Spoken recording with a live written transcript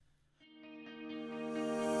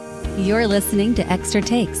You're listening to Extra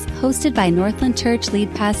Takes, hosted by Northland Church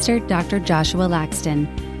lead pastor Dr. Joshua Laxton.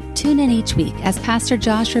 Tune in each week as Pastor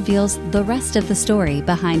Josh reveals the rest of the story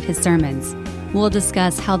behind his sermons. We'll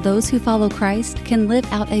discuss how those who follow Christ can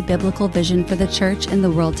live out a biblical vision for the church and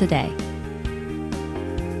the world today.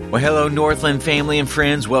 Well, hello, Northland family and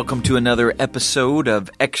friends. Welcome to another episode of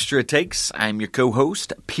Extra Takes. I'm your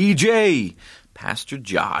co-host, PJ, Pastor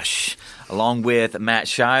Josh, along with Matt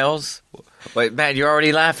Shiles. Wait, Matt, you're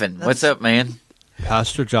already laughing. What's up, man?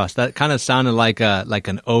 Pastor Josh. That kind of sounded like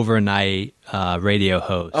an overnight radio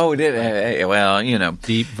host. Oh, did it? Well, you know,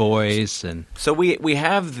 deep voice, and so we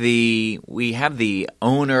have the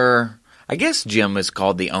owner. I guess Jim is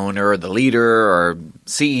called the owner, or the leader, or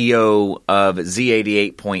CEO of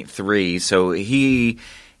Z88.3. So he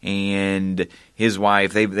and his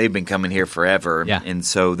wife, they've been coming here forever, and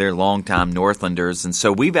so they're longtime Northlanders. And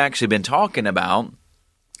so we've actually been talking about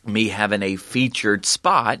me having a featured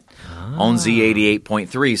spot on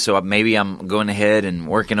Z88.3. So maybe I'm going ahead and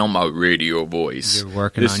working on my radio voice. You're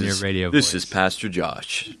working on your radio voice. This is Pastor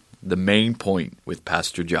Josh. The main point with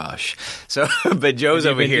Pastor Josh. So, but Joe's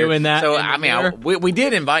over here. Doing that so I mean, we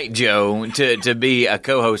did invite Joe to be a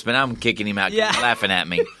co-host, but I'm kicking him out. He's laughing at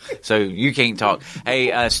me. So you can't talk.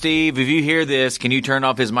 Hey, Steve, if you hear this, can you turn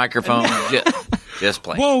off his microphone? Just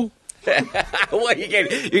play. Whoa. Well, you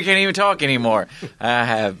can't even talk anymore. I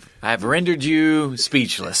have rendered you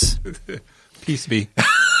speechless. Peace be.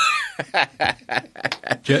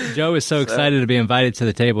 Joe is so excited to be invited to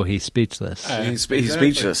the table, he's speechless. He's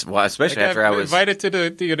speechless. Well, especially after I was invited to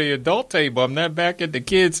the adult table. I'm not back at the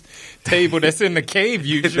kids' table that's in the cave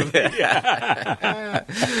usually.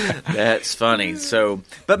 That's funny. So,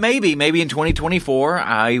 but maybe in 2024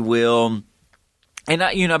 I will. And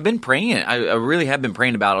I've been praying. I really have been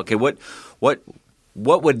praying about, okay, what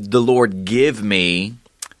would the Lord give me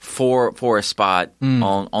for a spot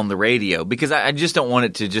on the radio? Because I just don't want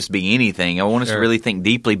it to just be anything. I want us to really think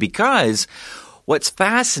deeply, because what's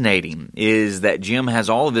fascinating is that Jim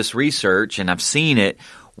has all of this research, and I've seen it,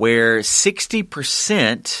 where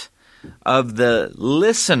 60% of the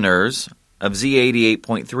listeners of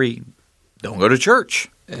Z88.3 don't go to church.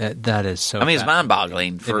 That is so. I mean, it's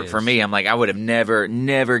mind-boggling for me. I'm like, I would have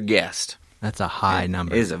never guessed. That's a high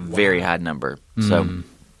number. It is a very high number. So,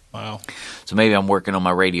 wow. So maybe I'm working on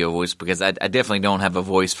my radio voice, because I definitely don't have a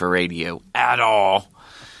voice for radio at all.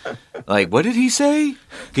 Like, what did he say?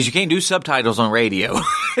 Because you can't do subtitles on radio.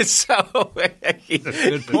 So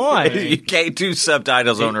good point. You can't do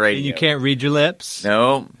subtitles on radio. And you can't read your lips.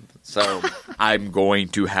 No. So I'm going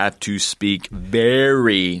to have to speak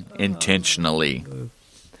very intentionally.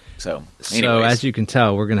 So as you can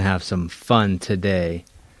tell, we're going to have some fun today.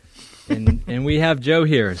 And we have Joe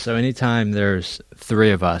here, so anytime there's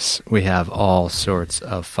three of us, we have all sorts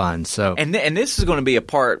of fun. So and this is going to be a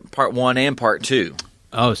part one and part two.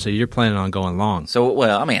 Oh, so you're planning on going long? So,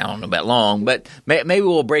 well, I mean, I don't know about long, but maybe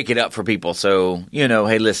we'll break it up for people. So,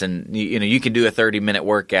 hey, listen, you can do a 30-minute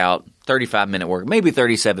workout, 35-minute work, maybe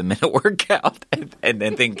 37-minute workout, and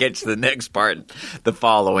then catch the next part the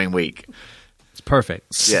following week. It's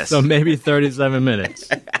perfect. Yes. So maybe 37 minutes,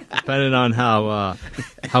 depending on how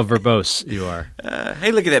verbose you are.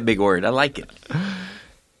 Hey, look at that big word. I like it.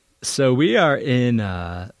 So we are in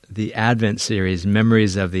the Advent series,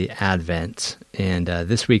 Memories of the Advent, and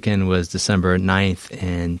this weekend was December 9th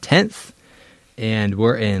and 10th, and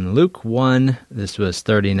we're in Luke 1. This was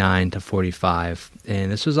 39 to 45, and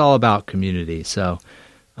this was all about community. So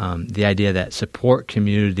the idea that support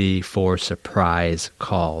community for surprise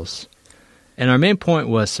calls. And our main point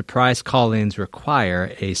was surprise callings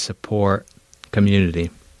require a support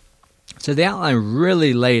community. So the outline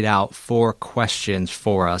really laid out 4 questions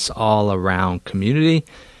for us all around community.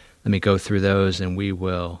 Let me go through those and we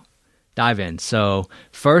will dive in. So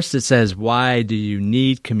first it says, why do you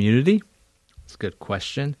need community? It's a good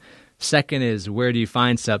question. Second is, where do you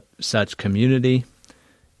find such community?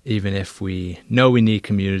 Even if we know we need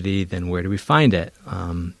community, then where do we find it?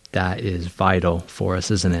 That is vital for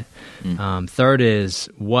us, isn't it? Third is,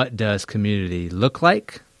 what does community look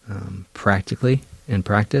like practically in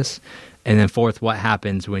practice? And then fourth, what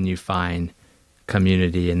happens when you find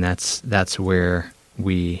community? And that's where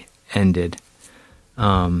we ended.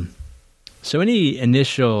 So any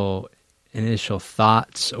initial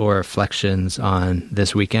thoughts or reflections on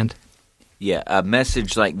this weekend? Yeah, a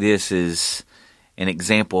message like this is an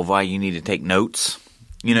example of why you need to take notes.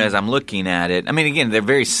 As I'm looking at it, I mean, again, they're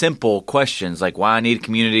very simple questions, like why I need a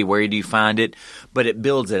community, where do you find it, but it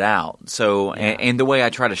builds it out. So, and the way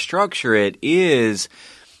I try to structure it is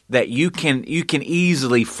that you can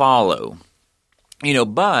easily follow,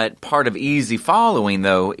 but part of easy following,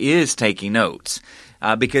 though, is taking notes.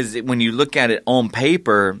 because when you look at it on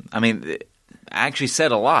paper, I mean, I actually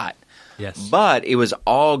said a lot. Yes. But it was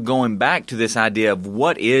all going back to this idea of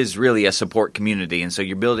what is really a support community. And so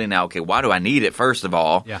you're building out, okay, why do I need it, first of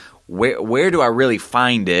all? Yeah. Where do I really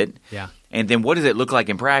find it? Yeah. And then what does it look like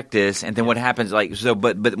in practice? And then what happens, like, so,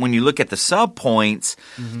 but when you look at the sub points,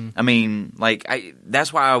 I mean, like,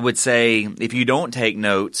 that's why I would say if you don't take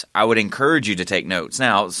notes, I would encourage you to take notes.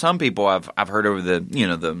 Now, some people I've heard over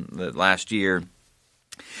the last year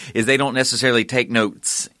is they don't necessarily take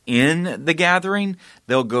notes in the gathering.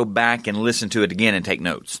 They'll go back and listen to it again and take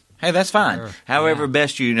notes. Hey, that's fine. Sure. However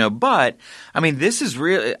best you know. But, I mean, this is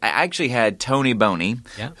really – I actually had Tony Boney,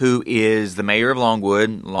 who is the mayor of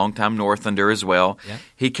Longwood, longtime Northlander as well. Yeah.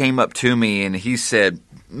 He came up to me and he said,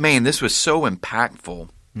 man, this was so impactful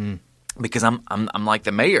because I'm like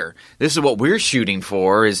the mayor. This is what we're shooting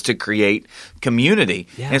for, is to create community.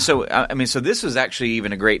 Yeah. And so, I mean, so this was actually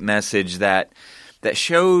even a great message that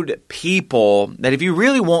showed people that if you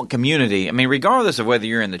really want community, I mean, regardless of whether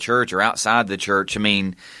you're in the church or outside the church, I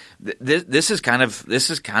mean – This is kind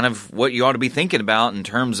of what you ought to be thinking about in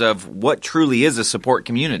terms of what truly is a support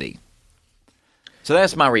community. So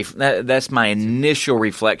that's my initial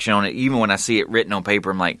reflection on it. Even when I see it written on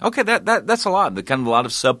paper, I'm like, okay, that's a lot. Kind of a lot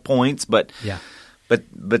of sub points, but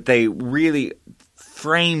they really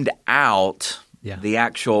framed out the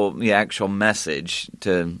actual message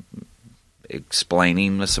to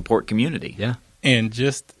explaining the support community. Yeah, and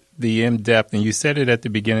just the in-depth, and you said it at the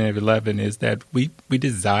beginning of 11, is that we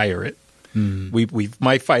desire it. We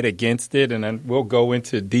might fight against it, and then we'll go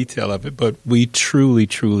into detail of it, but we truly,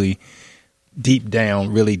 truly, deep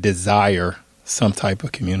down, really desire some type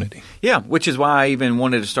of community. Yeah, which is why I even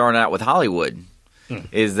wanted to start out with Hollywood.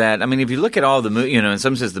 Is that, I mean, if you look at all the in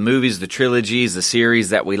some sense, the movies, the trilogies, the series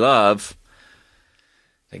that we love,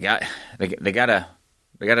 they got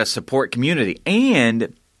a support community.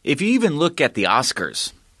 And if you even look at the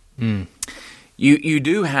Oscars. You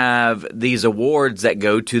do have these awards that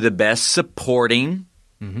go to the best supporting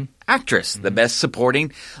actress, the best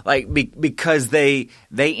supporting, like because they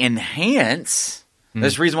enhance.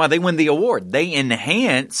 That's the reason why they win the award. They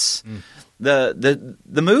enhance the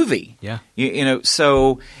movie. Yeah,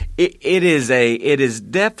 so it is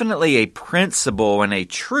definitely a principle and a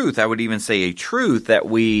truth. I would even say a truth that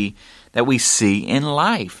we see in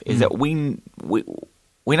life is that we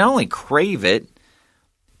not only crave it,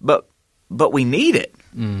 but we need it.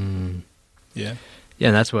 Yeah,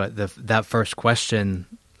 and that's what that first question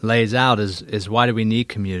lays out is why do we need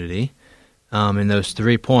community? In those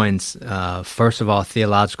 3 points, first of all,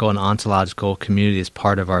 theological and ontological community is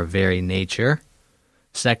part of our very nature.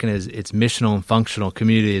 Second is it's missional and functional.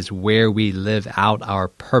 Community is where we live out our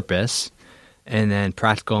purpose. And then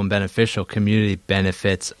practical and beneficial community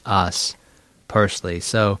benefits us personally.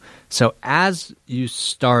 So as you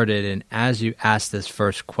started and as you asked this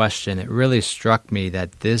first question, it really struck me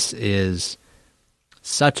that this is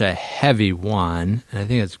such a heavy one, and I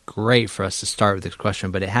think it's great for us to start with this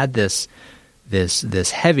question, but it had this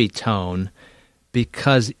heavy tone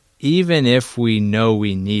because even if we know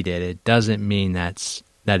we need it, it doesn't mean that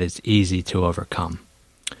it's easy to overcome.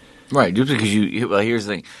 Right, just because here's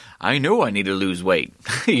the thing. I know I need to lose weight.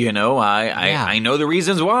 I know the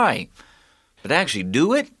reasons why. But actually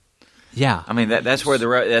do it? Yeah. I mean, that's where the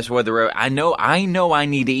road. I know I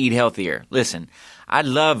need to eat healthier. Listen, I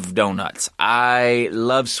love donuts. I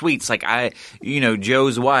love sweets. Like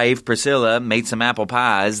Joe's wife, Priscilla, made some apple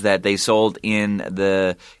pies that they sold in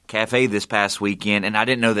the cafe this past weekend, and I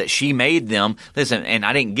didn't know that she made them. Listen, and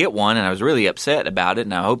I didn't get one, and I was really upset about it,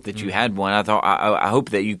 and I hope that you had one. I hope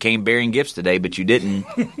that you came bearing gifts today, but you didn't.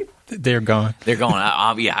 They're gone. They're gone.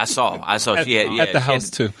 I saw. She had at the house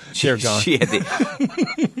too. They're gone. She had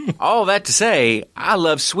all that to say, I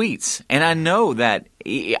love sweets, and I know that.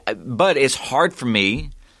 But it's hard for me,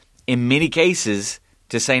 in many cases,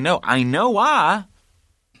 to say no. I know why,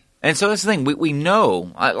 and so that's the thing. We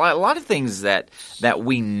know a lot of things that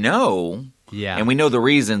we know, and we know the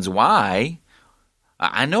reasons why.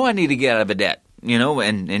 I know I need to get out of a debt,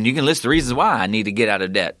 and you can list the reasons why I need to get out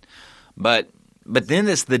of debt, but then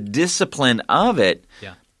it's the discipline of it.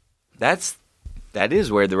 Yeah, that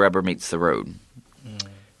is where the rubber meets the road.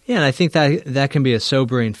 Yeah, and I think that can be a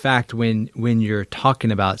sobering fact when you're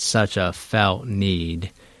talking about such a felt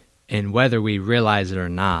need, and whether we realize it or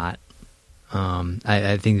not.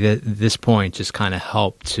 I think that this point just kind of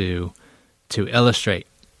helped to illustrate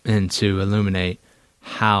and to illuminate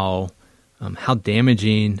how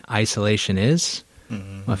damaging isolation is.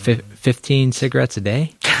 15 cigarettes a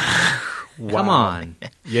day. Wow. Come on.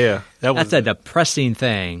 Yeah. That's a depressing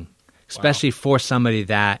thing, especially for somebody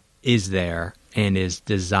that is there and is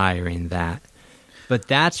desiring that. But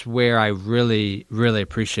that's where I really, really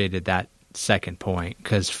appreciated that second point,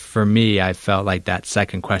 because for me, I felt like that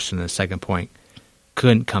second question and the second point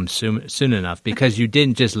couldn't come soon enough, because you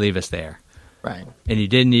didn't just leave us there. Right. And you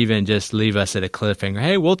didn't even just leave us at a cliffhanger.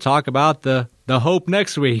 Hey, we'll talk about the hope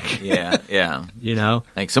next week. Yeah, yeah. You know?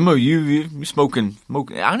 Like some of you smoking.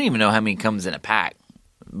 I don't even know how many comes in a pack,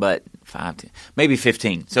 but 5, 10, maybe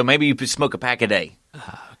 15. So maybe you smoke a pack a day.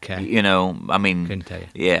 Okay. You know, I mean, couldn't tell you.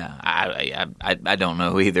 Yeah, I don't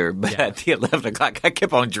know either. But Yeah. at the 11 o'clock, I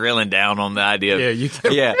kept on drilling down on the idea. Yeah, you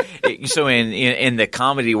kept- yeah. So in the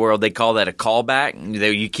comedy world, they call that a callback.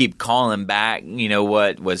 You keep calling back. You know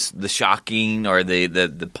what was the shocking or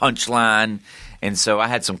the punchline. And so I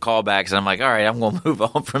had some callbacks, and I'm like, all right, I'm going to move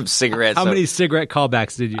on from cigarettes. How many cigarette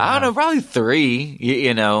callbacks did you have? I don't know, probably 3.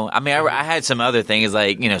 You know, I mean, I had some other things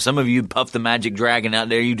like, you know, some of you puff the Magic Dragon out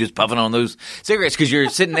there. You just puffing on those cigarettes because you're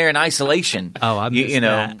sitting there in isolation. Oh, I missed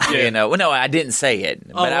that. You know. Well, no, I didn't say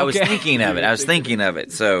it, but I was okay. thinking of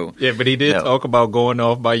it. So Yeah, but he did No. talk about going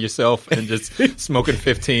off by yourself and just smoking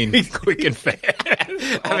 15 quick and fast.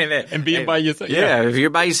 I mean, and being by yourself. Yeah, if you're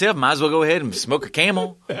by yourself, might as well go ahead and smoke a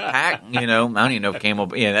Camel pack. You know, I don't even know if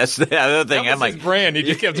Camel. Yeah, that's the other thing. That I'm was his like, brand. He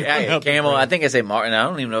just kept yeah, throwing out the Camel. brand. I think I said I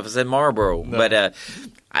don't even know if I said Marlboro, but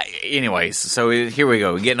anyways. So here we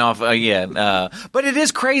go, getting off. But it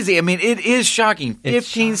is crazy. I mean, it is shocking.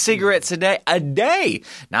 15 cigarettes a day,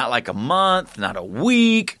 not like a month, not a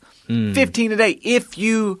week. 15 a day if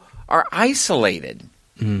you are isolated.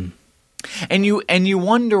 And you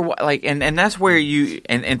wonder what, like, and that's where you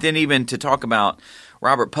and then even to talk about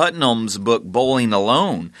Robert Putnam's book Bowling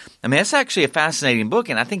Alone. I mean, that's actually a fascinating book,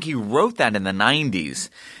 and I think he wrote that in the 90s.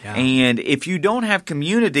 Yeah. And if you don't have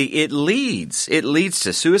community, it leads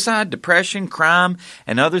to suicide, depression, crime,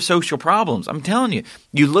 and other social problems. I'm telling you,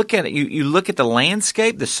 you look at it, you look at the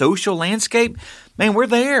landscape, the social landscape. Man, we're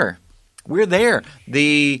there. We're there.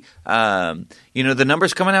 The the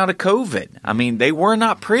numbers coming out of COVID. I mean, they were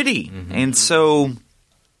not pretty, and so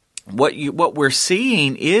what we're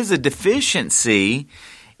seeing is a deficiency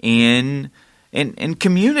in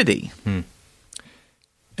community.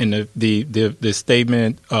 And the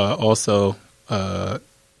statement also that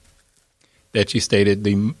you stated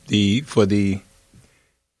the for the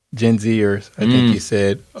Gen Zers, I think you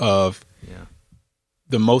said of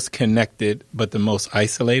the most connected but the most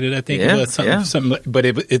isolated. I think it was something. But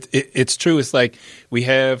it's true. It's like we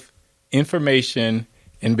have information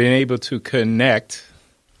and being able to connect.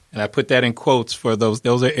 And I put that in quotes for those.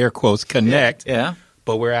 Those are air quotes. Connect. Yeah.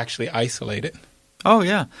 But we're actually isolated. Oh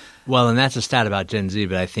yeah. Well, and that's a stat about Gen Z,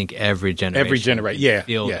 but I think every generation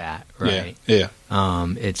feel that, right? Yeah.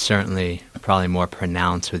 It's certainly probably more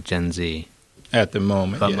pronounced with Gen Z. At the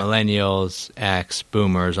moment. But millennials, X,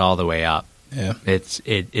 boomers, all the way up. Yeah.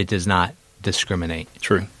 It does not discriminate.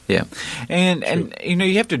 True. Yeah. And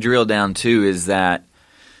you have to drill down too is that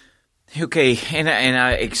okay, and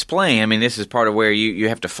I explain. I mean, this is part of where you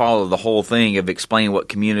have to follow the whole thing of explaining what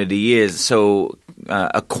community is. So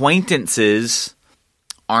acquaintances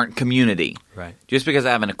aren't community. Right. Just because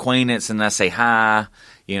I have an acquaintance and I say hi,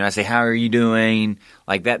 I say, how are you doing?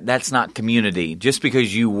 Like that's not community. Just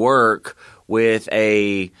because you work with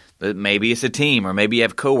maybe it's a team or maybe you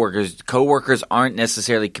have coworkers. Coworkers aren't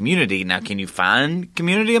necessarily community. Now, can you find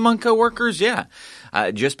community among coworkers? Yeah.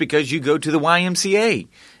 Just because you go to the YMCA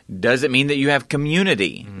doesn't mean that you have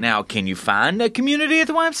community. Now, can you find a community at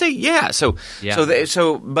the YMCA? Yeah.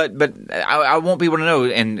 But I want people to know,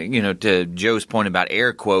 and to Joe's point about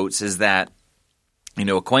air quotes, is that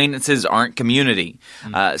acquaintances aren't community.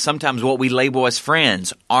 Sometimes what we label as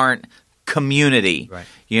friends aren't community. Right.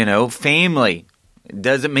 Family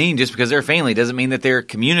doesn't mean just because they're family doesn't mean that they're a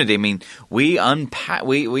community. I mean, we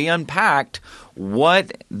unpacked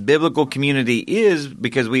what biblical community is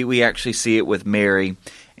because we actually see it with Mary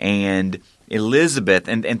and Elizabeth,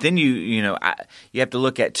 and then you have to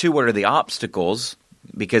look at too, what are the obstacles,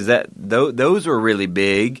 because those were really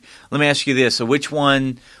big. Let me ask you this: so which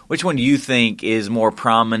one do you think is more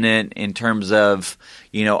prominent in terms of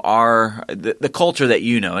the culture that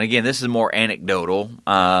And again, this is more anecdotal,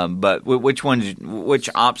 but which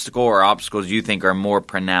obstacle or obstacles do you think are more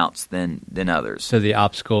pronounced than others? So the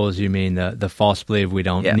obstacles, you mean the false belief we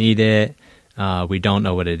don't need it, we don't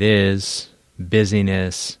know what it is,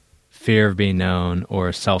 busyness, fear of being known,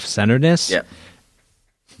 or self-centeredness? Yeah.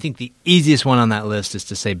 I think the easiest one on that list is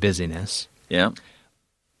to say busyness. Yeah.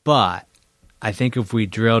 But I think if we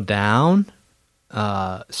drill down,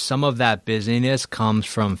 some of that busyness comes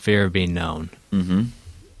from fear of being known. Mm-hmm.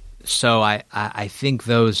 So I think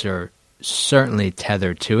those are certainly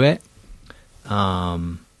tethered to it.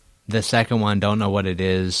 The second one, don't know what it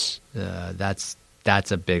is. That's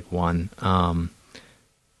a big one.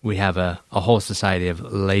 we have a whole society of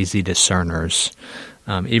lazy discerners,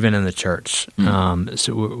 even in the church.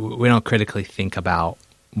 So we don't critically think about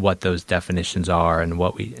what those definitions are and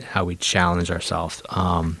how we challenge ourselves.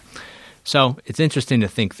 So it's interesting to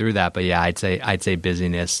think through that. But yeah, I'd say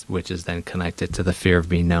busyness, which is then connected to the fear of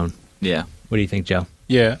being known. Yeah. What do you think, Joe?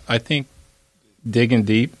 Yeah, I think digging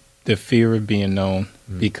deep, the fear of being known,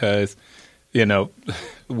 because,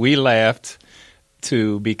 we laughed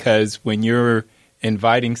because when you're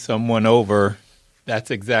inviting someone over,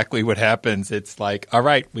 that's exactly what happens. It's like, all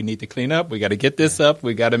right, we need to clean up. We got to get this up.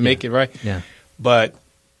 We got to make it right. Yeah. But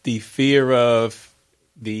the fear of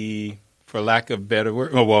for lack of better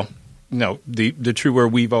word, the true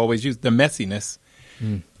word we've always used, the messiness,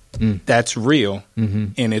 that's real.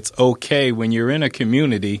 And it's okay when you're in a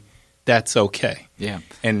community. That's okay. Yeah.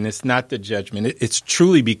 And it's not the judgment. It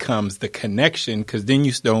truly becomes the connection, because then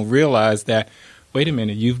you don't realize that, wait a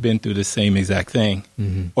minute, you've been through the same exact thing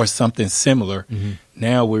or something similar.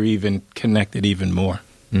 Now we're even connected even more.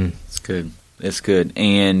 It's good. It's good.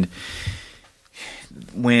 And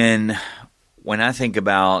when I think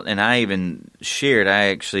about, and I even shared, I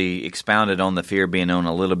actually expounded on the fear of being known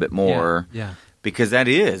a little bit more. Yeah. Because that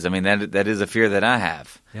is a fear that I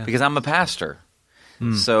have. Yeah. Because I'm a pastor.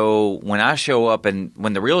 So when I show up and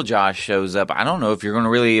when the real Josh shows up, I don't know if you're going to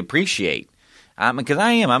really appreciate. Because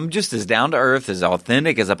I'm just as down to earth, as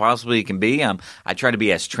authentic as I possibly can be. I try to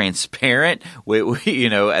be as transparent,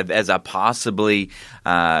 as I possibly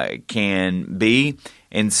can be.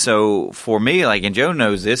 And so for me, and Joe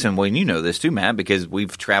knows this, and you know this too, Matt, because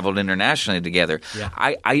we've traveled internationally together. Yeah.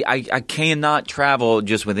 I cannot travel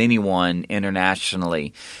just with anyone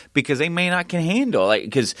internationally because they may not can handle,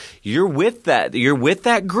 because you're with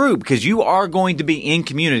that group, because you are going to be in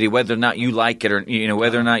community whether or not you like it or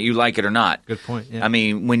whether or not you like it or not. Good point. Yeah. I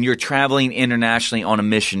mean, when you're traveling internationally on a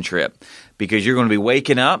mission trip, because you're going to be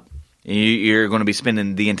waking up, you're going to be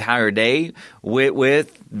spending the entire day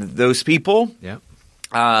with those people. Yeah.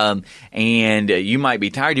 And you might be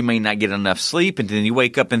tired, you may not get enough sleep, and then you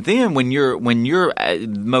wake up, and then when you're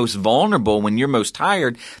most vulnerable, when you're most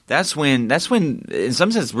tired, that's when in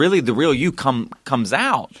some sense really the real you comes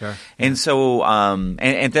out. Sure. And so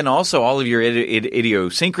and then also all of your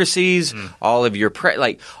idiosyncrasies, all of your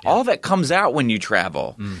all that comes out when you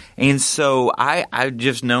travel. And so I've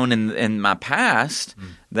just known in my past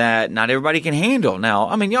that not everybody can handle. Now,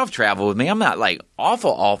 I mean, y'all have traveled with me. I'm not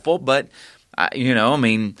awful, but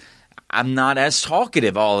I'm not as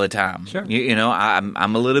talkative all the time. Sure.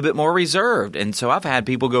 I'm a little bit more reserved. And so I've had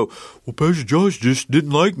people go, well, Pastor Josh just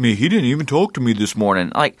didn't like me. He didn't even talk to me this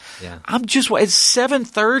morning. I'm just, it's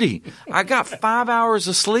 7:30. I got 5 hours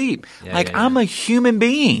of sleep. I'm a human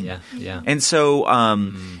being. Yeah, yeah. And so,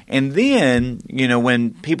 and then,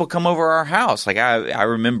 when people come over our house, I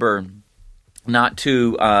remember not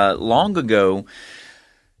too long ago,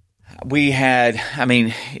 we had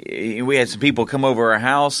some people come over our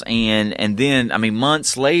house, and then,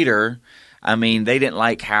 months later, they didn't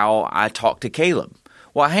like how I talked to Caleb.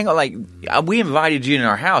 Well, hang on, we invited you in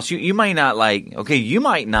our house. You may not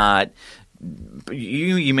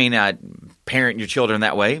you may not parent your children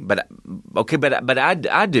that way, but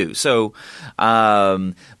I do. So,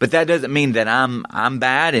 but that doesn't mean that I'm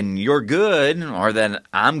bad and you're good, or that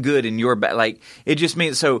I'm good and you're bad. It just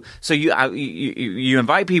means so you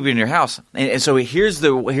invite people in your house, and so here's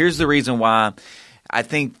the reason why I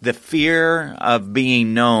think the fear of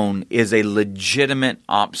being known is a legitimate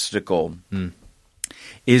obstacle,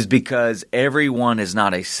 is because everyone is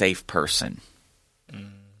not a safe person.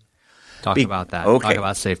 Talk about that. Okay. Talk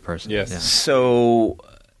about safe person. Yes. Yeah.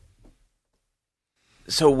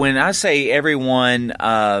 So when I say everyone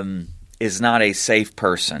is not a safe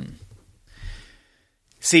person,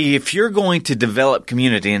 see, if you're going to develop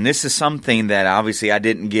community, and this is something that obviously I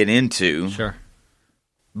didn't get into. Sure.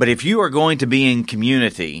 But if you are going to be in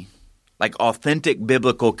community, like authentic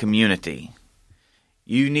biblical community,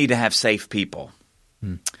 you need to have safe people.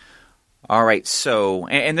 All right, so,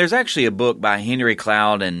 and there's actually a book by Henry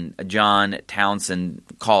Cloud and John Townsend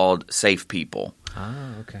called Safe People.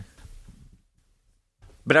 Ah, okay.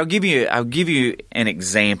 But I'll give you an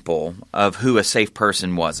example of who a safe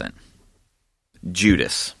person wasn't.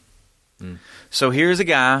 Judas. So here's a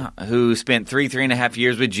guy who spent 3.5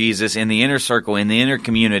 years with Jesus in the inner circle, in the inner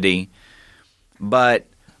community, but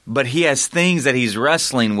he has things that he's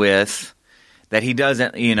wrestling with that he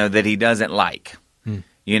doesn't like.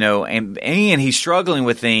 And he's struggling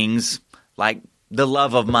with things like the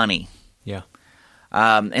love of money. Yeah.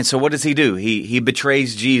 And so what does he do? He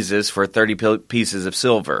betrays Jesus for 30 pieces of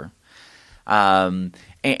silver. And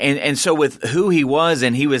so with who he was,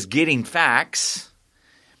 and he was getting facts,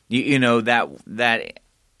 that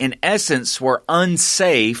in essence, were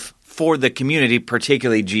unsafe for the community,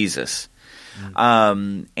 particularly Jesus.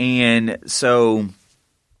 And so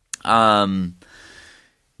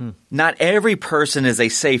not every person is a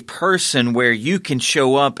safe person where you can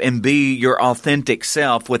show up and be your authentic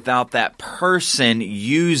self without that person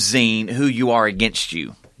using who you are against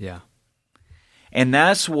you. Yeah. And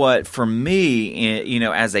that's what, for me, you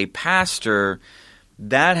know, as a pastor,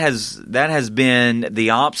 that has been the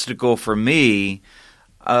obstacle for me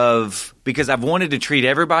because I've wanted to treat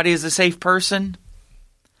everybody as a safe person.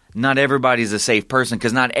 Not everybody's a safe person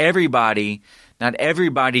because not everybody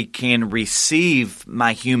can receive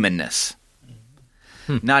my humanness.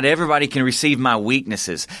 Not everybody can receive my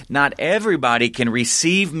weaknesses. Not everybody can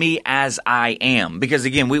receive me as I am. Because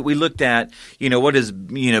again, we looked at, you know, what does,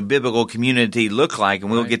 you know, biblical community look like,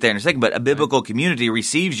 and we'll get there in a second. But a biblical community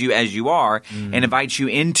receives you as you are and invites you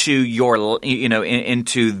into your, you know,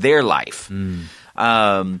 into their life.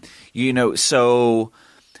 You know, so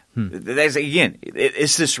that's, again,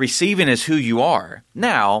 it's this receiving as who you are.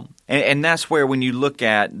 Now, and that's where when you look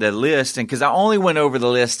at the list, and because I only went over the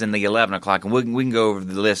list in the 11 o'clock, and we can go over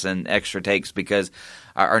the list in extra takes because,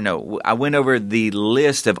 I went over the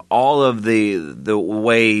list of all of the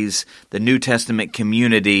ways the New Testament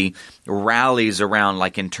community rallies around,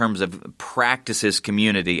 like in terms of practices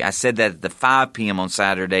community. I said that at the 5 p.m. on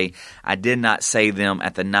Saturday. I did not say them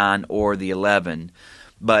at the 9 or the 11.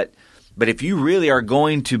 But if you really are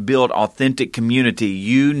going to build authentic community,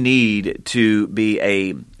 you need to be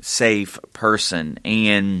a safe person.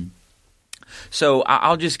 And so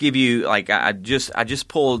I'll just give you, like, I just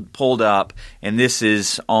pulled up, and this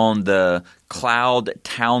is on the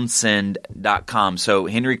CloudTownsend.com. So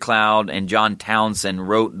Henry Cloud and John Townsend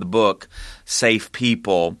wrote the book Safe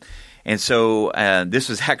People. And so this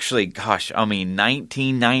was actually,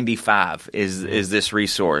 1995 is this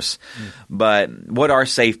resource. But what are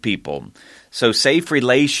safe people? So safe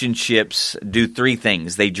relationships do 3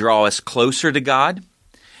 things. They draw us closer to God,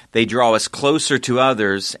 they draw us closer to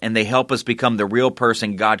others, and they help us become the real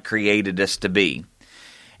person God created us to be.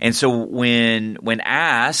 And so when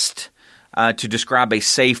asked to describe a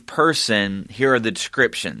safe person, here are the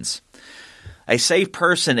descriptions. A safe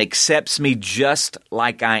person accepts me just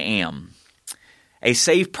like I am. A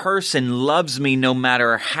safe person loves me no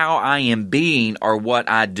matter how I am being or what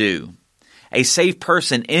I do. A safe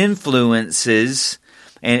person influences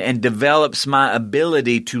and develops my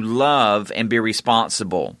ability to love and be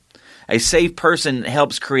responsible. A safe person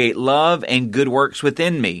helps create love and good works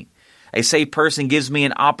within me. A safe person gives me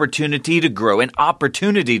an opportunity to grow and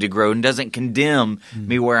doesn't condemn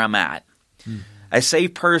me where I'm at. A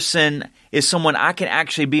safe person is someone I can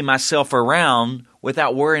actually be myself around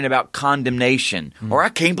without worrying about condemnation. Or I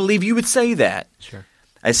can't believe you would say that. Sure.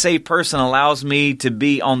 A safe person allows me to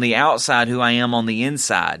be on the outside who I am on the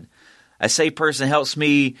inside. A safe person helps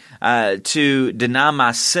me to deny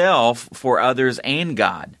myself for others and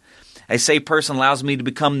God. A safe person allows me to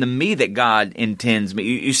become the me that God intends me.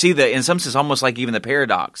 You see that in some sense, almost like even the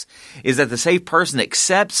paradox, is that the safe person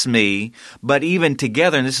accepts me, but even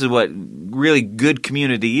together, and this is what really good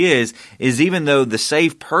community is even though the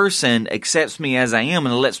safe person accepts me as I am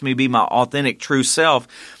and lets me be my authentic, true self,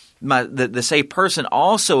 the safe person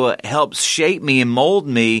also helps shape me and mold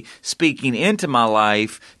me, speaking into my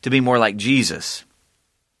life to be more like Jesus.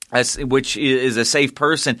 Which is a safe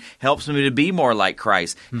person helps me to be more like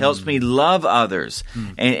Christ, helps me love others,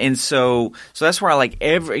 and so that's where I like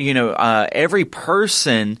every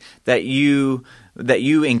person that you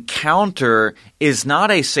encounter is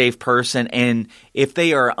not a safe person, and if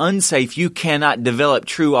they are unsafe, you cannot develop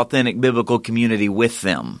true, authentic biblical community with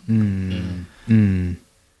them.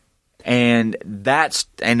 And that's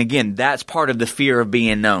part of the fear of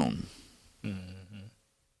being known.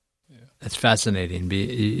 That's fascinating.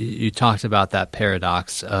 You talked about that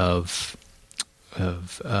paradox of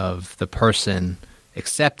the person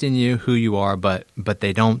accepting you, who you are, but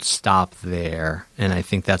they don't stop there. And I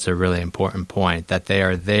think that's a really important point, that they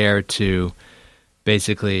are there to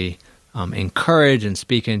basically encourage and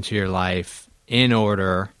speak into your life in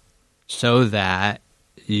order so that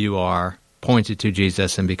you are pointed to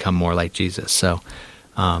Jesus and become more like Jesus. So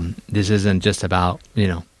this isn't just about,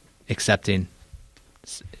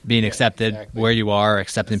 being accepted where you are,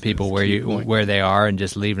 accepting people where they are, and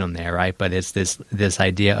just leaving them there, right? But it's this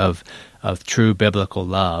idea of true biblical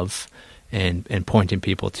love and pointing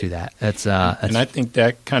people to that. That's and I think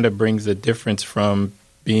that kind of brings a difference from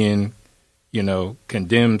being,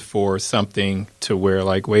 condemned for something to where,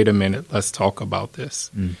 like, wait a minute, let's talk about this.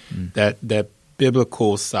 That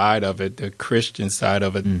biblical side of it, the Christian side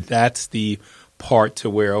of it, that's the part to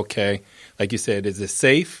where, okay, like you said, is it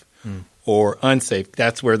safe? or unsafe.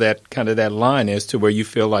 That's where that kind of that line is, to where you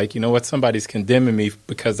feel like, you know what, somebody's condemning me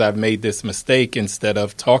because I've made this mistake instead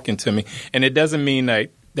of talking to me. And it doesn't mean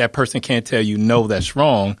that that person can't tell you, no, that's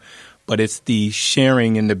wrong, but it's the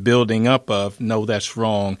sharing and the building up of, no, that's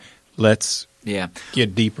wrong. Let's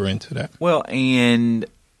get deeper into that. Well, and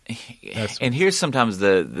here's sometimes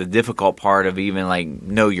the difficult part of even like,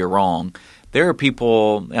 no, you're wrong. There are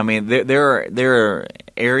people, I mean, there are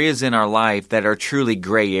areas in our life that are truly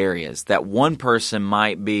gray areas, that one person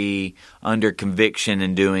might be under conviction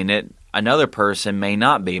in doing it, another person may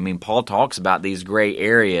not be. I mean, Paul talks about these gray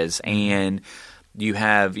areas, and you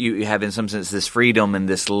have in some sense this freedom and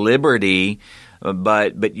this liberty,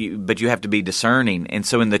 but you have to be discerning. And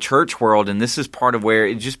so in the church world, and this is part of where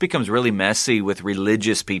it just becomes really messy with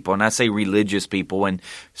religious people, and I say religious people, and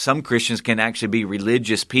some Christians can actually be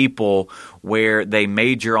religious people where they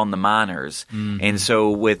major on the minors. And so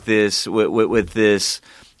with this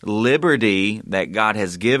liberty that God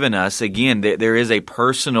has given us, again, there is a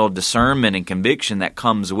personal discernment and conviction that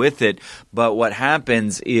comes with it. But what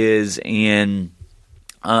happens is in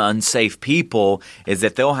unsafe people is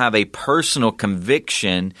that they'll have a personal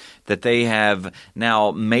conviction that they have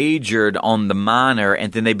now majored on the minor,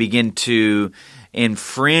 and then they begin to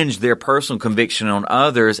infringe their personal conviction on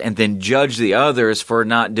others and then judge the others for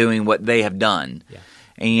not doing what they have done.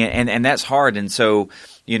 And that's hard. And so,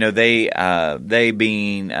 you know, they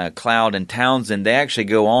being Cloud and Townsend, they actually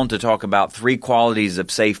go on to talk about 3 qualities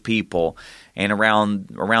of safe people, and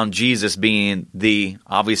around Jesus being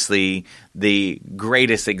obviously the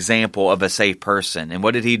greatest example of a safe person. And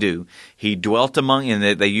what did he do? He dwelt among,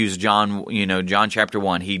 and they use John chapter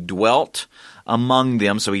 1. He dwelt among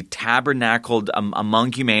them, so he tabernacled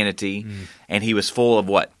among humanity, and he was full of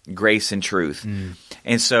what? Grace and truth.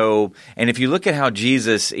 And so, and if you look at how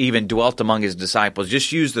Jesus even dwelt among his disciples,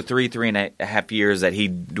 just use the 3.5 years that he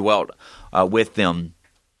dwelt with them.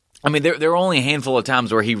 I mean, there are only a handful of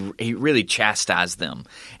times where he really chastised them,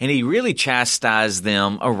 and he really chastised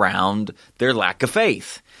them around their lack of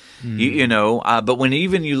faith. But when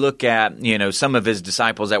even you look at, some of his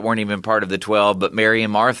disciples that weren't even part of the 12, but Mary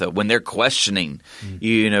and Martha, when they're questioning,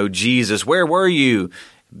 Jesus, where were you?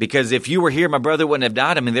 Because if you were here, my brother wouldn't have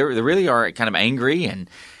died. I mean, they really are kind of angry, and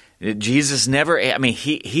Jesus never,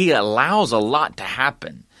 he allows a lot to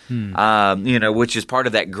happen. Which is part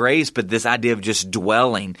of that grace. But this idea of just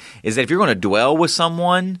dwelling is that if you're going to dwell with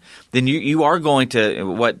someone, then you are going to,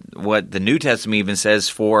 what the New Testament even says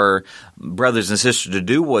for brothers and sisters to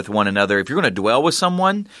do with one another. If you're going to dwell with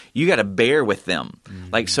someone, you got to bear with them.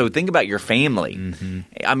 Like, so think about your family.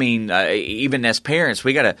 I mean, even as parents,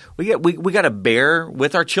 we got to bear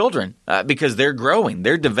with our children because they're growing,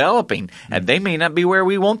 they're developing, and they may not be where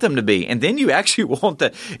we want them to be. And then you actually want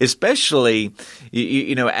to, especially,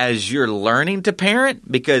 as you're learning to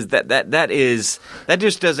parent, because that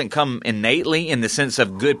just doesn't come innately in the sense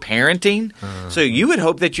of good parenting. So you would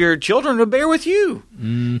hope that your children would bear with you,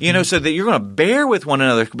 so that you're going to bear with one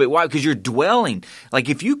another. But why? Because you're dwelling. Like,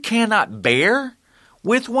 if you cannot bear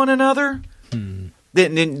with one another,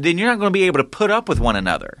 then you're not going to be able to put up with one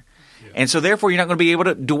another. And so therefore you're not going to be able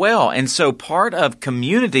to dwell. And so part of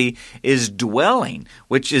community is dwelling,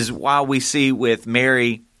 which is why we see with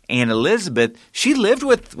Mary and Elizabeth, she lived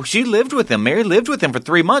with them. Mary lived with them for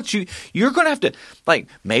 3 months. You're going to have to, like,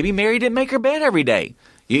 maybe Mary didn't make her bed every day.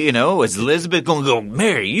 Is Elizabeth going to go,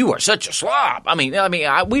 Mary, you are such a slob? I mean,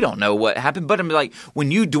 we don't know what happened, but I mean, like, when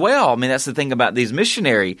you dwell, that's the thing about these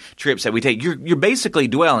missionary trips that we take. You're basically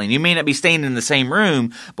dwelling. You may not be staying in the same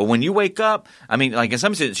room, but when you wake up, like in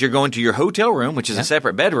some sense, you're going to your hotel room, which is a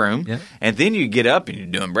separate bedroom, and then you get up and you're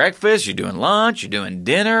doing breakfast, you're doing lunch, you're doing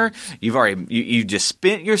dinner. You just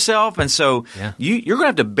spent yourself, and so you're going to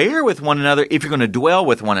have to bear with one another if you're going to dwell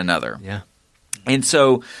with one another. Yeah. And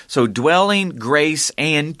so dwelling, grace,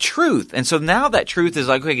 and truth. And so now that truth is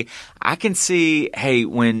like, okay, I can see, hey,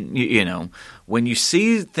 when you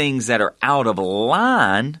see things that are out of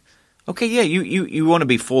line, okay, yeah, you want to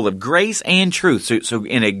be full of grace and truth. So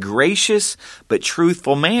in a gracious but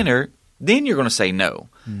truthful manner, then you're going to say no.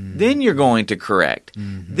 Then you're going to correct.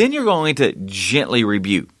 Then you're going to gently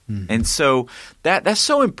rebuke. And so that's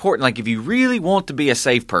so important. Like, if you really want to be a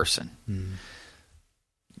safe person,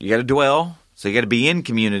 you got to dwell. So you got to be in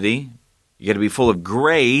community. You got to be full of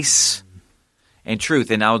grace and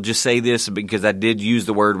truth. And I'll just say this because I did use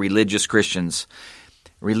the word religious Christians.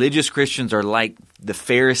 Religious Christians are like the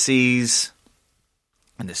Pharisees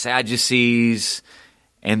and the Sadducees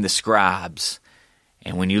and the scribes.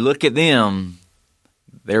 And when you look at them,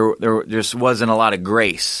 there just wasn't a lot of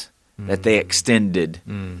grace that they extended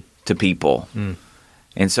to people.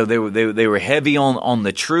 And so they were heavy on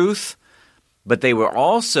the truth, but they were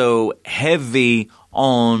also heavy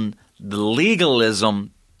on the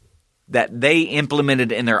legalism that they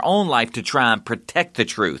implemented in their own life to try and protect the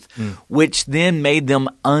truth, which then made them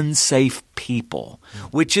unsafe people,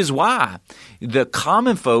 which is why the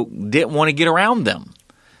common folk didn't want to get around them.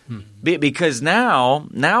 Because now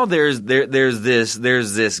there's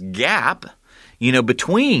this gap,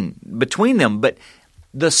 between them. But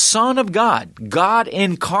the Son of God, God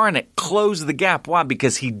incarnate, closed the gap. Why?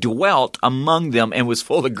 Because he dwelt among them and was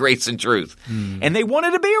full of grace and truth. And they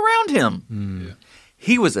wanted to be around him. Yeah.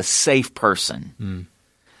 He was a safe person.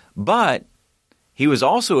 But he was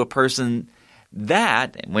also a person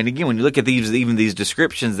that, when you look at these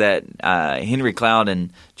descriptions that Henry Cloud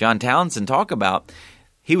and John Townsend talk about,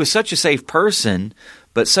 he was such a safe person,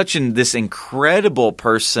 but this incredible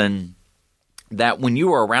person that when you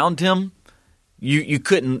were around him, you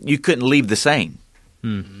couldn't leave the same.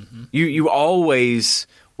 You always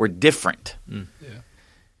were different. Yeah.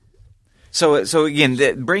 So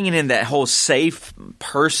again, bringing in that whole safe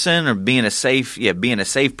person or being a safe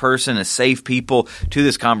person, a safe people to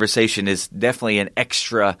this conversation is definitely an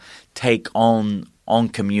extra take on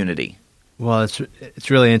community. Well, it's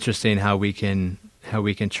really interesting how we can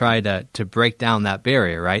try to break down that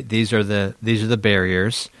barrier, right? These are the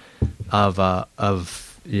barriers of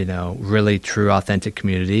really true, authentic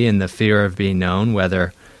community and the fear of being known,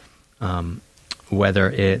 whether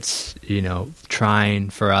it's, trying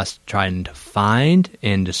to find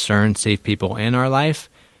and discern safe people in our life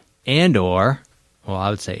and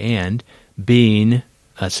being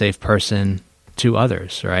a safe person to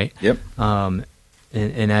others, right? Yep.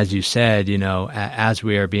 And as you said, as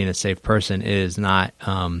we are being a safe person, it is not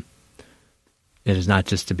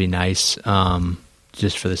just to be nice,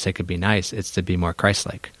 just for the sake of being nice. It's to be more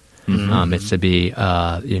Christ-like. It's to be,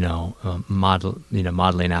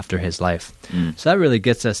 modeling after his life. So that really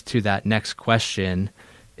gets us to that next question: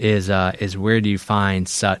 is where do you find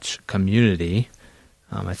such community?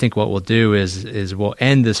 I think what we'll do is we'll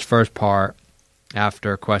end this first part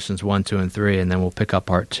after questions 1, 2, and 3, and then we'll pick up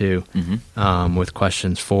part 2 with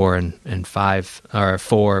questions 4 and 5, or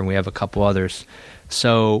 4, and we have a couple others.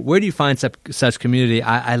 So where do you find such community?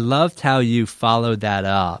 I loved how you followed that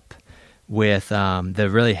up with the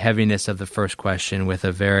really heaviness of the first question with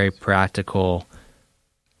a very practical,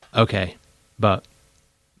 okay, but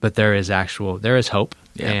there is hope,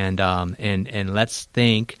 and let's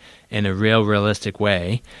think in a realistic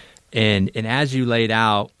way. And as you laid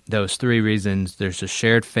out those 3 reasons, there's a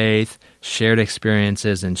shared faith, shared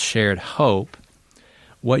experiences, and shared hope.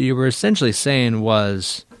 What you were essentially saying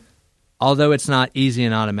was, although it's not easy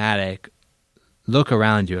and automatic, look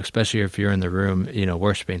around you, especially if you're in the room,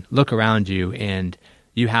 worshiping. Look around you, and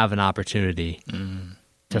you have an opportunity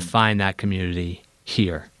to find that community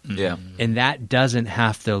here. Yeah, and that doesn't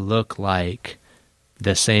have to look like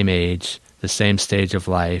the same age, the same stage of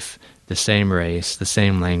life, the same race, the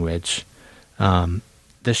same language.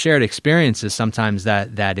 The shared experiences, sometimes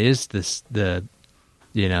that is there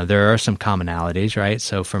are some commonalities, right?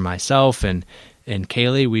 So for myself and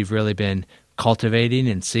Kaylee, we've really been cultivating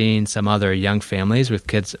and seeing some other young families with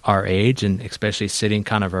kids our age, and especially sitting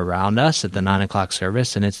kind of around us at the 9:00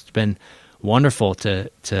 service. And it's been wonderful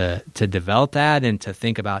to develop that and to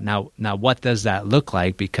think about now what does that look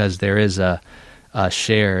like, because there is a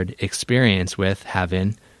shared experience with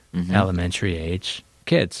having elementary age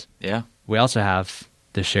kids. Yeah. We also have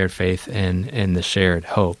the shared faith and the shared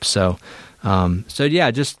hope. So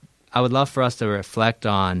just I would love for us to reflect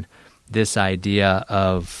on this idea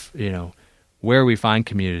of, where we find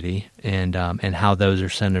community and how those are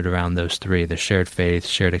centered around those 3, the shared faith,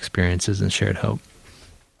 shared experiences, and shared hope.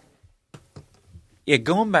 Yeah,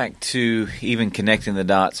 going back to even connecting the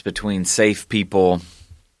dots between safe people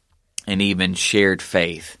and even shared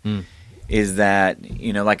faith is that,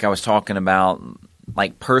 like I was talking about,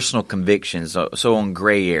 like personal convictions, so on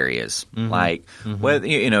gray areas,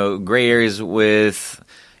 whether, gray areas with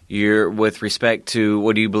respect to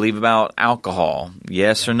what do you believe about alcohol,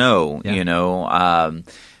 yes or no,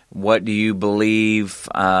 what do you believe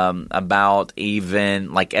about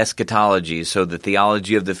even like eschatology, so the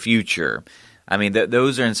theology of the future. I mean,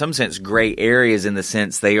 those are in some sense gray areas in the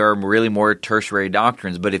sense they are really more tertiary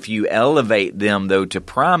doctrines. But if you elevate them, though, to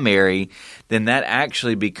primary, then that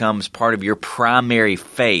actually becomes part of your primary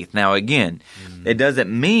faith. Now, again, it doesn't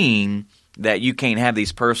mean that you can't have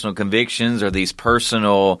these personal convictions or these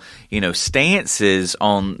personal, stances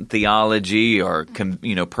on theology or,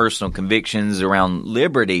 personal convictions around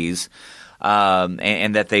liberties.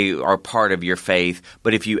 and that they are part of your faith.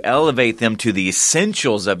 But if you elevate them to the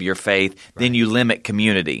essentials of your faith, then you limit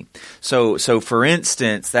community. So for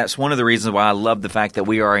instance, that's one of the reasons why I love the fact that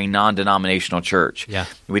we are a non-denominational church. Yeah.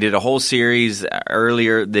 We did a whole series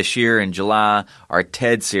earlier this year in July, our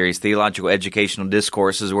TED series, Theological Educational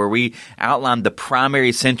Discourses, where we outlined the primary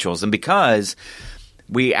essentials. And because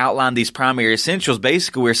we outlined these primary essentials,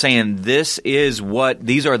 basically we're saying these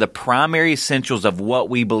are the primary essentials of what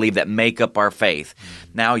we believe that make up our faith.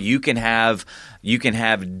 Now you can have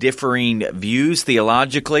differing views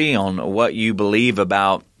theologically on what you believe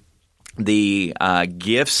about the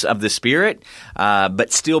gifts of the Spirit,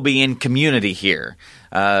 but still be in community here.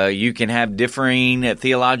 You can have differing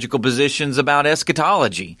theological positions about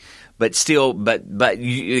eschatology. But still, but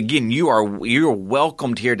again, you're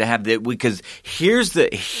welcomed here to have that, because here's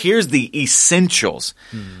the essentials.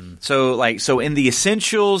 So in the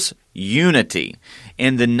essentials, unity.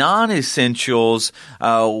 In the non-essentials,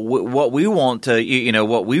 what we want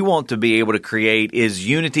to be able to create is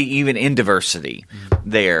unity, even in diversity.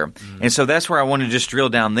 There, and so that's where I want to just drill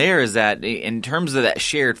down. There is that in terms of that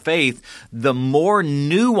shared faith, the more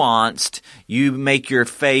nuanced you make your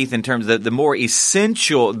faith, in terms of the more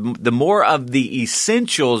essential, the more of the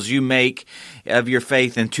essentials you make of your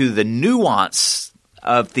faith into the nuance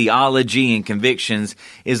of theology and convictions,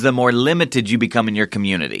 is the more limited you become in your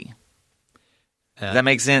community. Does that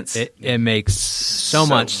make sense? It makes so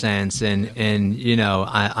much sense, and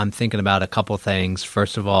I'm thinking about a couple things.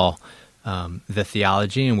 First of all, the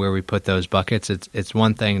theology and where we put those buckets. It's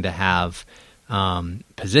one thing to have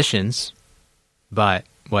positions, but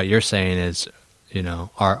what you're saying is,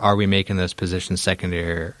 are we making those positions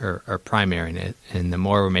secondary or primary? And the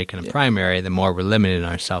more we're making them primary, the more we're limiting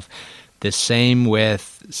ourselves. The same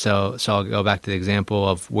with, so I'll go back to the example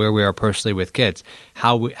of where we are personally with kids,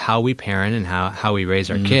 how we parent and how we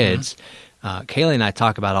raise our kids. Kaylee and I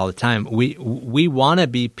talk about all the time. We want to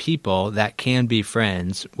be people that can be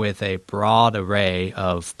friends with a broad array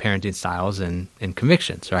of parenting styles and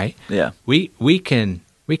convictions, right? Yeah. We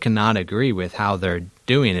cannot agree with how they're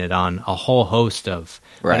doing it on a whole host of.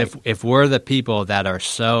 Right. But if we're the people that are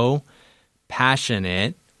so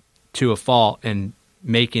passionate to a fault and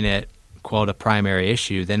making it, quote, a primary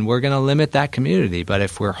issue, then we're going to limit that community. But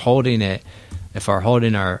if we're holding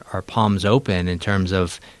our palms open in terms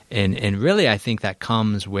of, and really I think that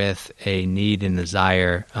comes with a need and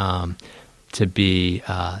desire to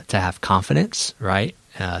have confidence, right?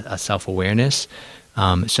 A self-awareness.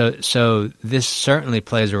 So this certainly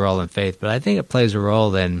plays a role in faith, but I think it plays a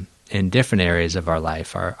role in different areas of our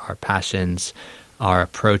life, our passions, our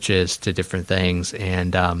approaches to different things.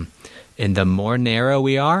 And the more narrow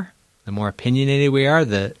we are, the more opinionated we are,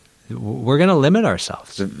 we're going to limit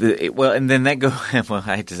ourselves. And then that goes. Well,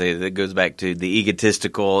 I hate to say that goes back to the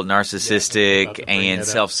egotistical, narcissistic, and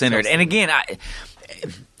self-centered. And again,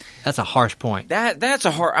 that's a harsh point. That's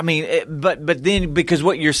a hard. I mean, but then, because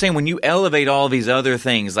what you're saying, when you elevate all these other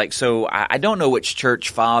things, like, so I don't know which church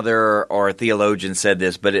father or theologian said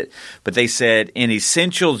this, but they said, in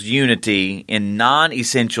essentials unity, in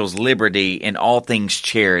non-essentials liberty, in all things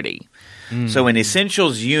charity. So in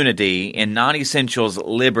essentials unity, in non-essentials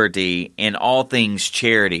liberty, in all things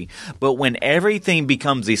charity. But when everything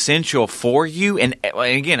becomes essential for you, and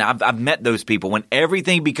again, I've met those people, when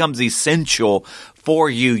everything becomes essential for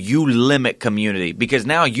you, you limit community, because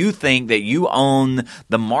now you think that you own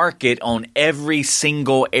the market on every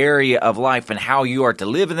single area of life and how you are to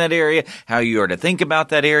live in that area, how you are to think about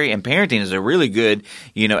that area. And parenting is a really good,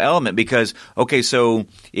 element, because, okay, so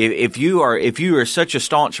if you are such a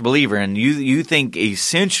staunch believer and you think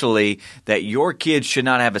essentially that your kids should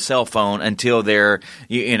not have a cell phone until they're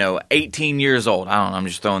 18 years old. I don't know, I'm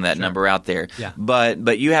just throwing that number out there. Yeah.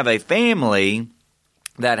 But you have a family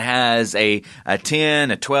that has a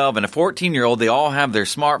 10, a 12, and a 14-year-old. They all have their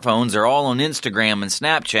smartphones. They're all on Instagram and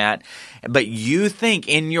Snapchat. But you think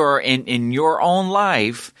in your own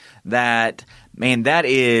life that, man, that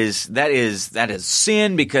is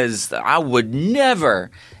sin, because I would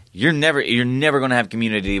never. You're never going to have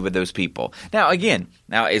community with those people. Now,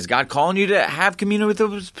 is God calling you to have community with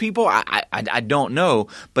those people? I don't know,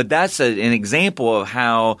 but that's an example of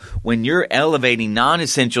how, when you're elevating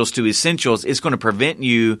non-essentials to essentials, it's going to prevent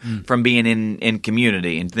you from being in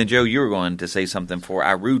community. And then, Joe, you were going to say something before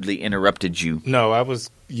I rudely interrupted you. No,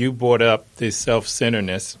 you brought up this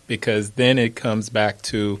self-centeredness, because then it comes back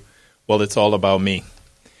to, well, it's all about me,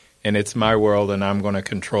 and it's my world, and I'm going to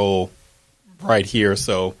control right here.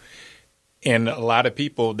 So And a lot of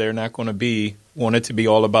people, they're not going to want it to be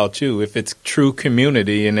all about you. If it's true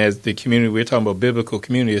community, and as the community, we're talking about biblical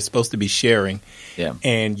community, it's supposed to be sharing. Yeah.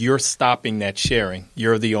 And you're stopping that sharing.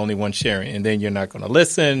 You're the only one sharing. And then you're not going to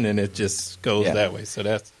listen, and it just goes that way. So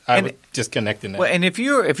would just connecting that. Well, and if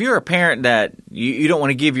you're a parent that you don't want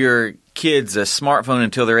to give your kids a smartphone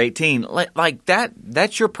until they're 18, like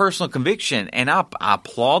that's your personal conviction, and I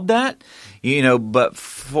applaud that.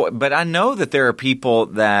 But I know that there are people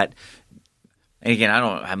that, and again,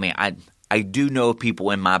 I do know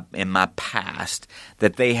people in my past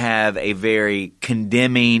that they have a very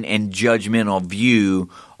condemning and judgmental view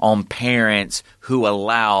on parents who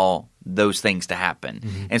allow those things to happen.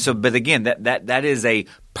 Mm-hmm. And so, but again, that is a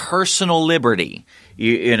personal liberty,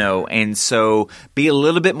 and so be a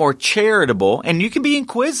little bit more charitable, and you can be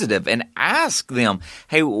inquisitive and ask them,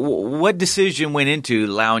 hey, what decision went into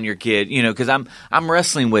allowing your kid, because I'm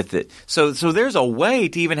wrestling with it. So there's a way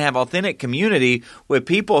to even have authentic community with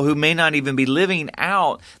people who may not even be living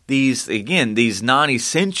out these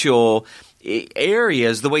non-essential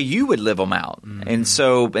areas the way you would live them out.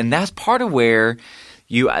 Mm-hmm. And that's part of where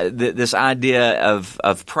this idea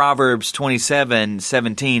of Proverbs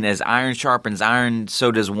 27:17, as iron sharpens iron,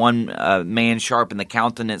 so does one man sharpen the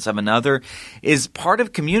countenance of another, is part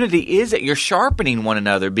of community is that you're sharpening one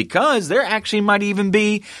another, because there actually might even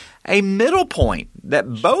be a middle point that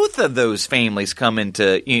both of those families come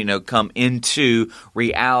into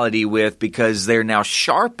reality with, because they're now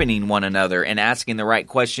sharpening one another and asking the right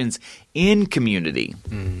questions in community.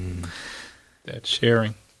 That's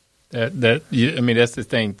sharing. That's the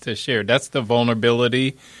thing to share. That's the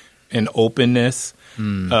vulnerability and openness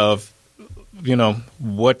of,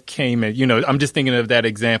 what came in. I'm just thinking of that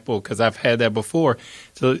example because I've had that before.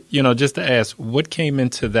 So, just to ask, what came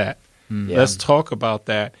into that? Yeah. Let's talk about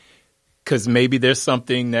that, because maybe there's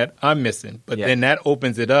something that I'm missing. But then that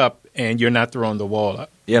opens it up, and you're not throwing the wall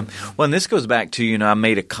up. Yeah. Well, and this goes back to, I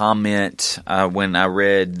made a comment when I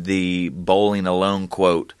read the bowling alone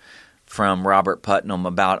quote from Robert Putnam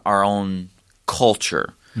about our own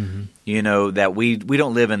culture. Mm-hmm. That we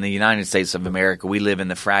don't live in the United States of America. We live in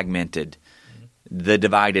the fragmented, the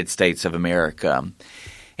divided states of America.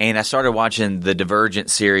 And I started watching the Divergent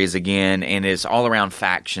series again, and it's all around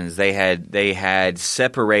factions. They had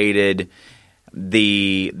separated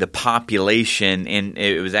the population, and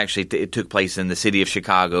it took place in the city of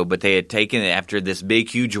Chicago, but they had taken it after this big,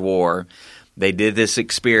 huge war. They did this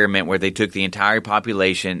experiment where they took the entire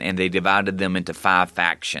population and they divided them into 5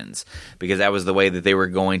 factions, because that was the way that they were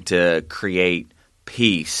going to create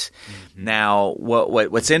peace. Mm-hmm. Now,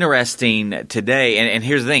 what's interesting today, and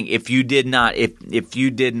here's the thing: if you did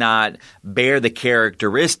not bear the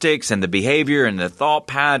characteristics and the behavior and the thought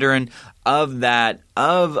pattern of that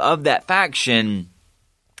faction,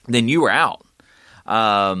 then you were out.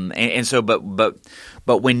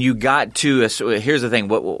 But when you got to here's the thing: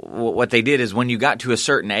 what they did is when you got to a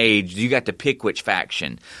certain age, you got to pick which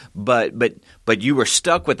faction. But you were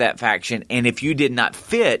stuck with that faction, and if you did not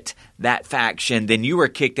fit that faction, then you were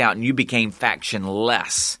kicked out and you became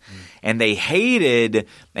factionless. And they hated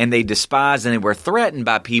and they despised and they were threatened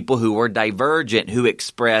by people who were divergent, who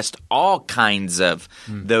expressed all kinds of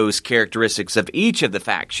those characteristics of each of the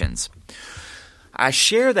factions. I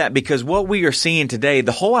share that because what we are seeing today,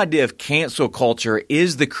 the whole idea of cancel culture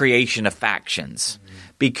is the creation of factions.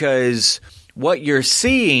 Because what you're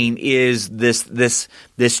seeing is this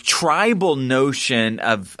tribal notion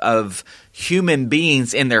of human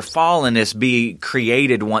beings in their fallenness be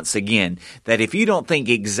created once again. That if you don't think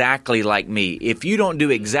exactly like me, if you don't do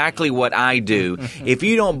exactly what I do, if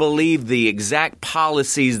you don't believe the exact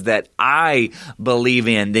policies that I believe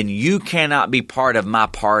in, then you cannot be part of my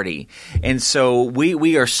party. And so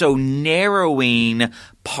we are so narrowing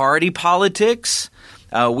party politics.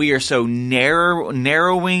 We are so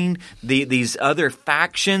narrowing these other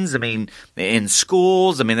factions. I mean, in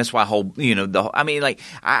schools. I mean, that's why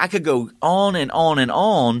I could go on and on and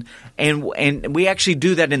on, and we actually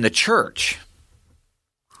do that in the church.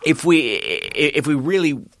 If we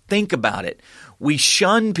really think about it, we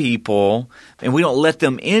shun people and we don't let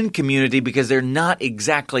them in community because they're not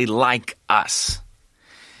exactly like us.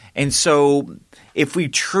 And so, if we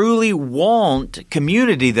truly want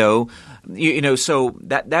community, though. So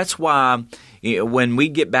that's why when we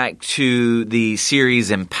get back to the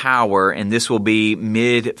series Empower, and this will be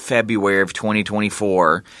mid-February of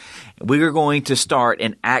 2024, we are going to start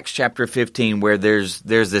in Acts chapter 15, where there's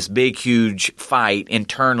this big, huge fight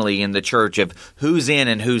internally in the church of who's in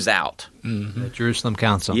and who's out. Mm-hmm. The Jerusalem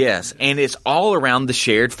Council. Yes, and it's all around the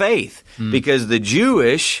shared faith, because the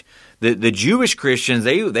Jewish Christians,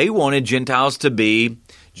 they wanted Gentiles to be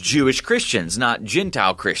Jewish Christians, not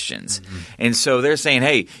Gentile Christians. And so they're saying,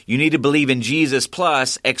 hey, you need to believe in Jesus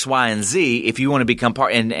plus X, Y, and Z if you want to become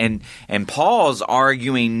part. And Paul's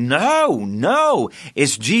arguing, no,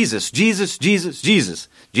 it's Jesus, Jesus, Jesus, Jesus.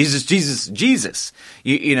 Jesus, Jesus, Jesus.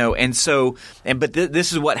 And so, but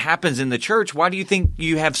this is what happens in the church. Why do you think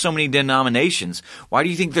you have so many denominations? Why do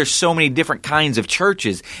you think there's so many different kinds of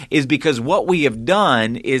churches? Is because what we have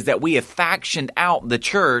done is that we have factioned out the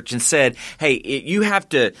church and said, hey, you have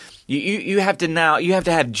to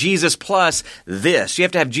have Jesus plus this. You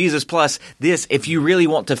have to have Jesus plus this if you really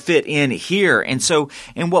want to fit in here. And so,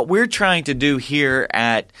 and what we're trying to do here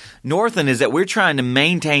at Northland is that we're trying to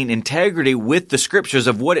maintain integrity with the scriptures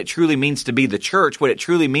of what it truly means to be the church, what it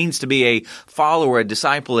truly means to be a follower, a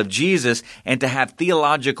disciple of Jesus, and to have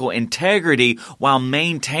theological integrity while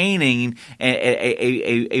maintaining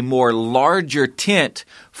a more larger tent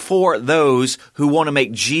for those who want to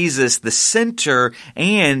make Jesus the center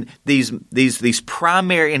and these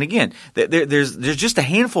primary. And again, there's just a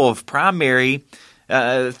handful of primary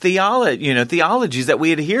theologies that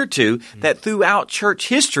we adhere to that throughout church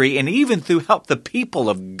history and even throughout the people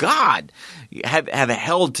of God have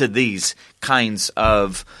held to these kinds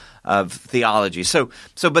of theology.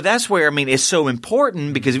 But that's where, it's so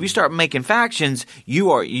important, because if you start making factions,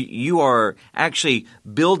 you are actually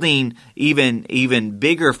building even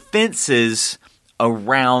bigger fences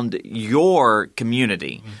around your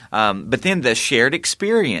community. But then the shared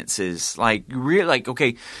experiences,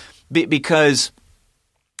 because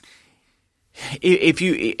if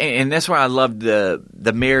you, and that's why I love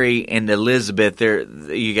the Mary and the Elizabeth. There,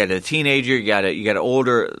 you got a teenager, you got an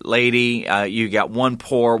older lady, you got one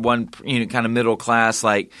poor, one kind of middle class.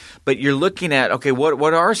 But you're looking at, okay,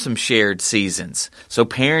 what are some shared seasons? So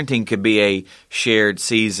parenting could be a shared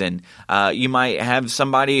season. You might have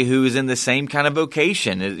somebody who is in the same kind of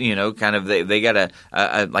vocation. Kind of they got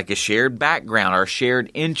a shared background or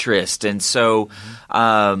shared interest, and so.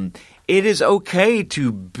 It is okay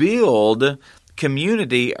to build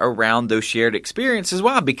community around those shared experiences.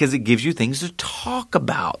 Why? Because it gives you things to talk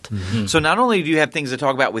about. Mm-hmm. So not only do you have things to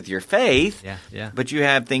talk about with your faith, but you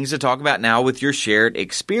have things to talk about now with your shared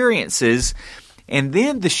experiences. And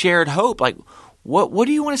then the shared hope, what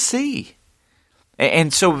do you want to see?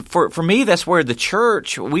 And so for me, that's where the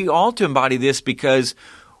church, we ought to embody this, because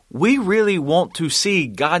we really want to see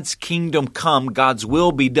God's kingdom come, God's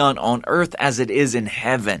will be done on earth as it is in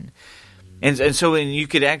heaven. And so you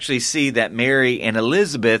could actually see that Mary and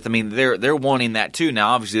Elizabeth, they're wanting that too.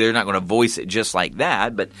 Now, obviously, they're not going to voice it just like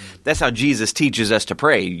that, but that's how Jesus teaches us to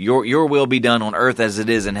pray. Your will be done on earth as it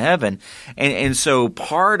is in heaven. And so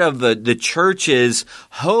part of the church's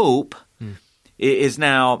hope is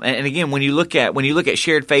now, and again, when you look at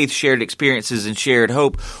shared faith, shared experiences, and shared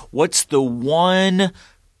hope, what's the one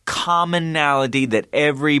commonality that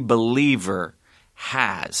every believer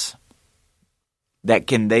has that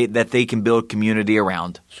they can build community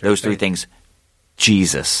around? Those three things.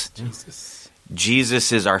 Jesus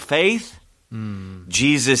is our faith.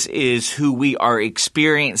 Jesus is who we are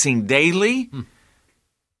experiencing daily.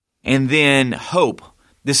 And then hope.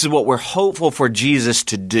 This is what we're hopeful for Jesus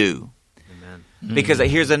to do. Amen. Because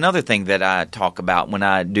here's another thing that I talk about when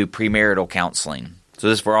I do premarital counseling. So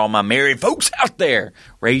this is for all my married folks out there.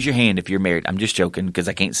 Raise your hand if you're married. I'm just joking because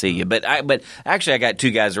I can't see you. But actually, I got two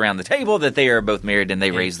guys around the table that they are both married, and they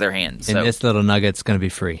raise their hands. And this little nugget's going to be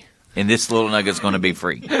free.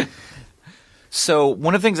 So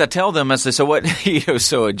one of the things I tell them, I say, so what?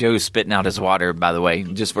 So Joe's spitting out his water, by the way,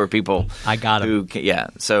 just for people. I got him.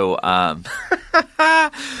 So,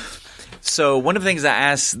 so one of the things I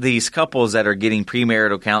ask these couples that are getting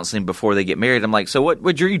premarital counseling before they get married, I'm like, so what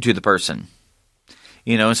drew you to the person?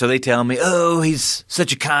 And so they tell me, oh, he's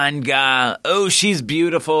such a kind guy. Oh, she's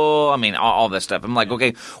beautiful. All that stuff. I'm like,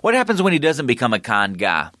 okay, what happens when he doesn't become a kind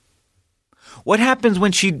guy? What happens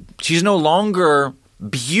when she's no longer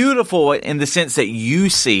beautiful in the sense that you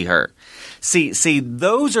see her? See,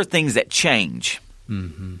 those are things that change.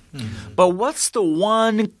 Mm-hmm. Mm-hmm. But what's the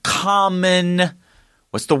one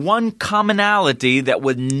commonality that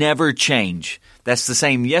would never change? That's the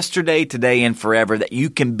same yesterday, today, and forever, that you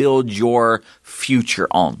can build your future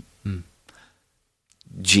on.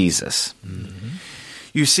 Jesus. Mm-hmm.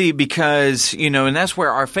 You see, because, and that's where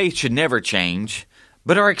our faith should never change,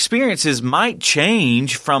 but our experiences might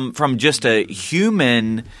change from just a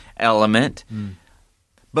human element.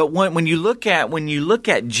 But when you look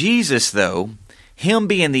at Jesus, though, Him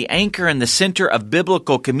being the anchor and the center of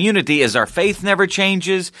biblical community as our faith never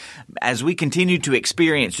changes, as we continue to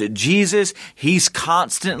experience Jesus, He's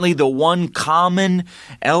constantly the one common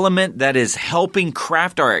element that is helping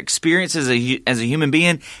craft our experience as a human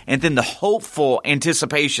being, and then the hopeful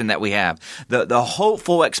anticipation that we have, the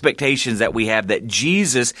hopeful expectations that we have that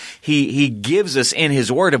Jesus, He gives us in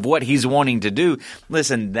His Word of what He's wanting to do.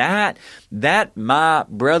 Listen, that my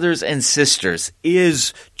brothers and sisters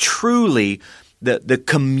is truly the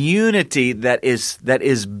community that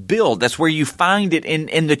is built. That's where you find it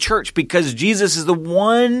in the church, because Jesus is the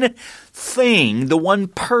one thing, the one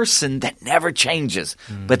person that never changes,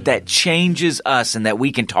 but that changes us and that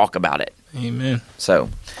we can talk about it. Amen. So,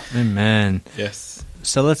 amen. Yes.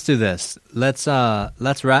 So let's do this. Let's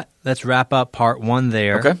wrap up part 1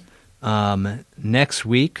 there. Okay. Next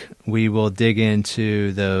week we will dig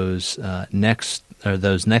into those next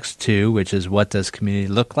 2, which is what does community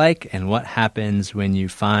look like and what happens when you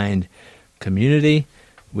find community.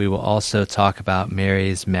 We will also talk about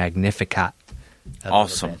Mary's Magnificat.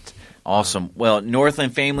 Awesome. Well,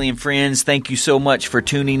 Northland family and friends, thank you so much for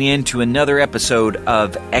tuning in to another episode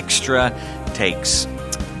of Extra Takes.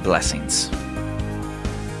 Blessings.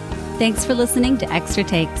 Thanks for listening to Extra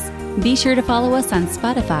Takes. Be sure to follow us on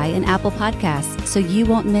Spotify and Apple Podcasts so you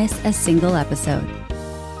won't miss a single episode.